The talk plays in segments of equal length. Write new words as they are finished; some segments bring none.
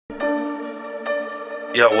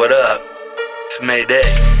Yo, what up? It's Meiday.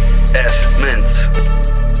 S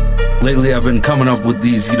Mint. Lately I've been coming up with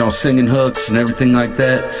these, singing hooks and everything like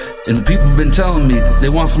that. And people have been telling me that they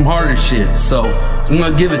want some harder shit. So I'm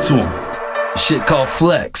gonna give it to them. Shit called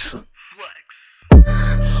flex.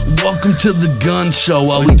 Welcome to the gun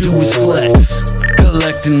show, all we do is flex.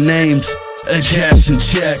 Collecting names and cashing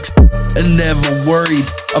checks, and never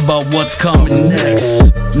worried about what's coming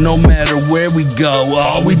next. No matter where we go,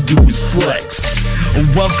 all we do is flex.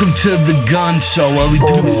 Welcome to the gun show, all we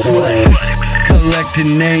do is flex.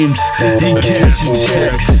 Collecting names and cashing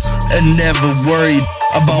checks, and never worried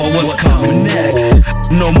about what's coming next.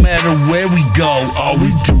 No matter where we go, all we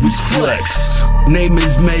do is flex. Name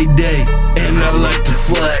is Meiday, and I like to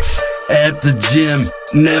flex. At the gym,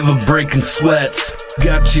 never breaking sweats.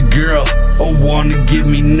 Got your girl, wanna give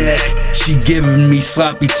me neck. She giving me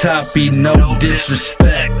sloppy toppy, no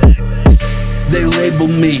disrespect. They label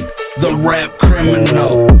me the rap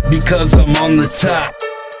criminal because I'm on the top,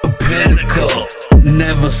 a pinnacle.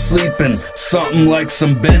 Never sleeping, something like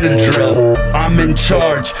some Benadryl. I'm in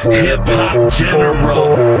charge, hip-hop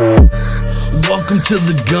general. Welcome to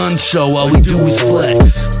the gun show, all we do is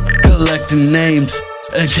flex. Collecting names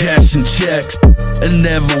and cashing checks, and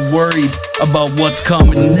never worried about what's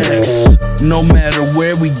coming next. No matter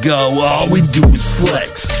where we go, all we do is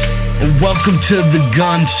flex. Welcome to the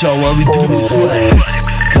gun show, all we do is flex.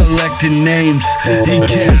 Collecting names and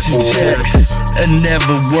cashing checks, and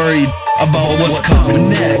never worried about what's coming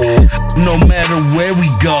next. No matter where we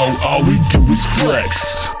go, all we do is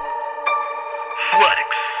flex. Flex.